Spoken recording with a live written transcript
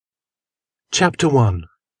Chapter 1.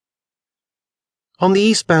 On the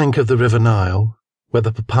east bank of the River Nile, where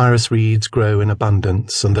the papyrus reeds grow in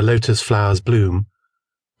abundance and the lotus flowers bloom,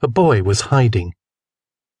 a boy was hiding.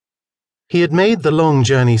 He had made the long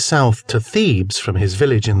journey south to Thebes from his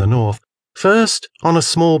village in the north, first on a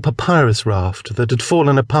small papyrus raft that had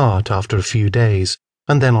fallen apart after a few days,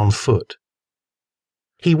 and then on foot.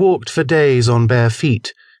 He walked for days on bare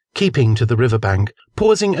feet, keeping to the riverbank,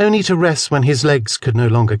 pausing only to rest when his legs could no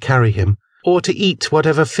longer carry him, or to eat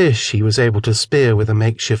whatever fish he was able to spear with a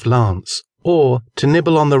makeshift lance, or to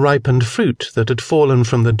nibble on the ripened fruit that had fallen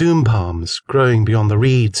from the doom palms growing beyond the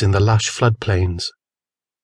reeds in the lush floodplains.